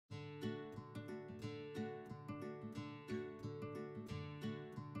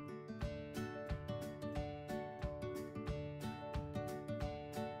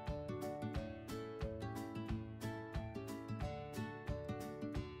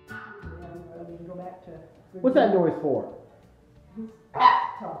back to... What's that noise for? He's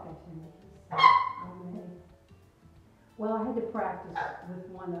talking to me. Well, I had to practice with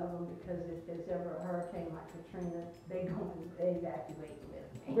one of them because if there's ever a hurricane like Katrina, they evacuate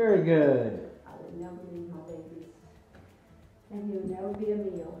with me. Very good. I would never leave my babies. And it would never be a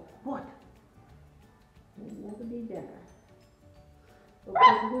meal. What? It would never be dinner.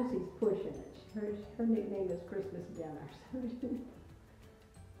 Because Lucy's pushing it. Her nickname is Christmas dinner. He's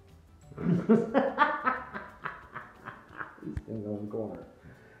gonna go in the corner.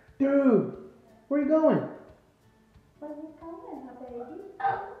 Dude, where are you going? Where are you going, my baby? I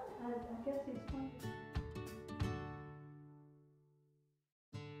guess he's going to...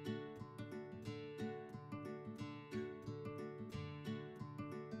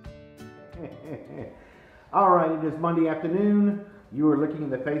 All right, it is Monday afternoon. You are looking in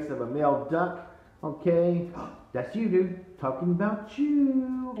the face of a male duck. Okay, that's you, dude. Talking about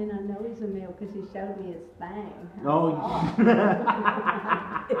you. And I know he's a male because he showed me his thing. Oh,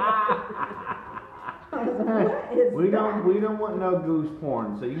 we don't want no goose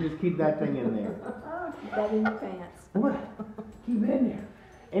porn, so you can just keep that thing in there. Oh, keep that in your pants. What? Keep it in there.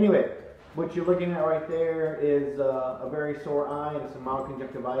 Anyway, what you're looking at right there is a very sore eye and some mild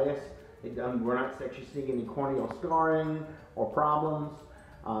conjunctivitis. We're not actually seeing any corneal scarring or problems.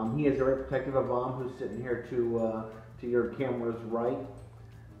 He is very protective of Mom, who's sitting here to your camera's right.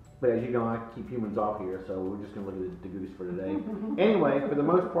 But as you know, I keep humans off here, so we're just going to look at the goose for today. Anyway, for the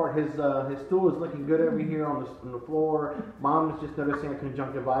most part, his stool is looking good over here on the floor. Mom is just noticing a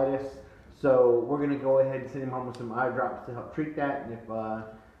conjunctivitis, so we're going to go ahead and send him home with some eye drops to help treat that.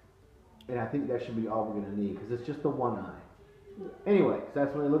 And I think that should be all we're going to need, because it's just the one eye. Anyway, so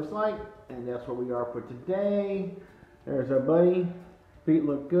that's what it looks like, and that's where we are for today. There's our buddy. Feet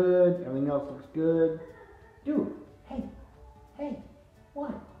look good. Everything else looks good. Dude, hey,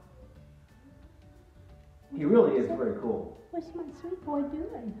 what? He really is very cool. What's my sweet boy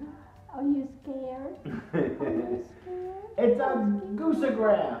doing? Are you scared? Are you scared? It's a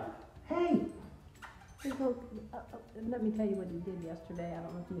gooseograph. Hey. Let me tell you what he did yesterday. I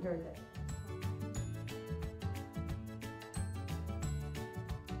don't know if you heard that.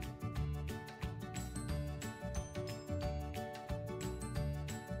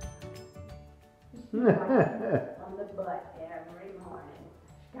 On the butt every morning.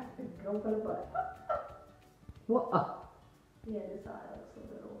 She got to go for the butt. What? Yeah, this eye looks a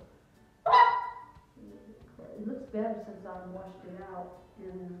little. It looks better since I washed it out.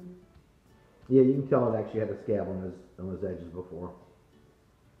 And yeah, you can tell it actually had a scab on his edges before.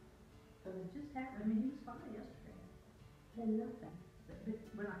 so it just happened. I mean, he was fine yesterday. Had nothing. But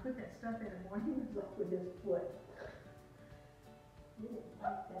when I put that stuff in the morning, it was up with his foot. He didn't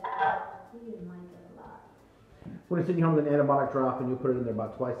like that. He didn't like it a lot. When you send you home with an antibiotic drop and you put it in there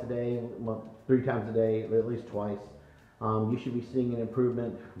about twice a day, well, 3 times a day, at least twice, you should be seeing an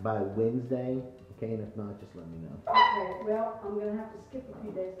improvement by Wednesday. Okay, and if not, just let me know. Okay, well, I'm going to have to skip a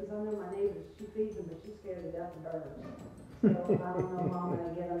few days because I know my neighbor, she feeds them, but she's scared to death of birds. So I don't know how I'm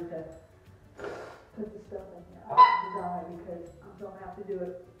going to get them to put the stuff in there. Because I'm going to have to do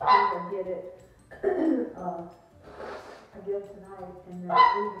it or get it again tonight, and then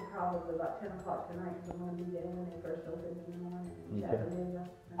leaving probably about 10 o'clock tonight because I'm going to be there when they first open in the morning in Chattanooga.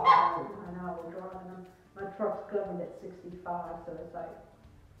 And about an hour driving them. My truck's governed at 65, so it's like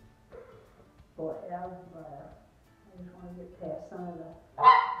forever. I just want to get past some of the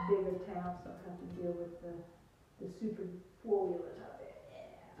bigger towns, so I have to deal with the super four-wheelers out there.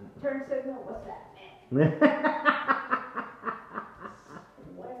 Yeah. Turn signal, what's that, man?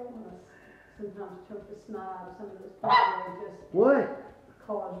 Sometimes took the snob, some of those people that just What?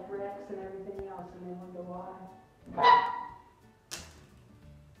 cause wrecks and everything else, and they wonder why.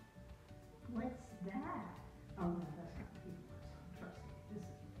 What's that? Oh no, that's not people. Trust me, this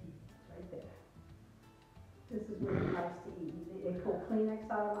is people right there. This is really nice to eat. They pull Kleenex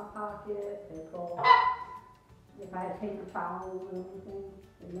out of my pocket. They pull, if I had paper towels or anything,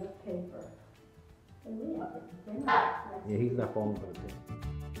 they left paper. And we have it. Yeah, he's not falling for the thing.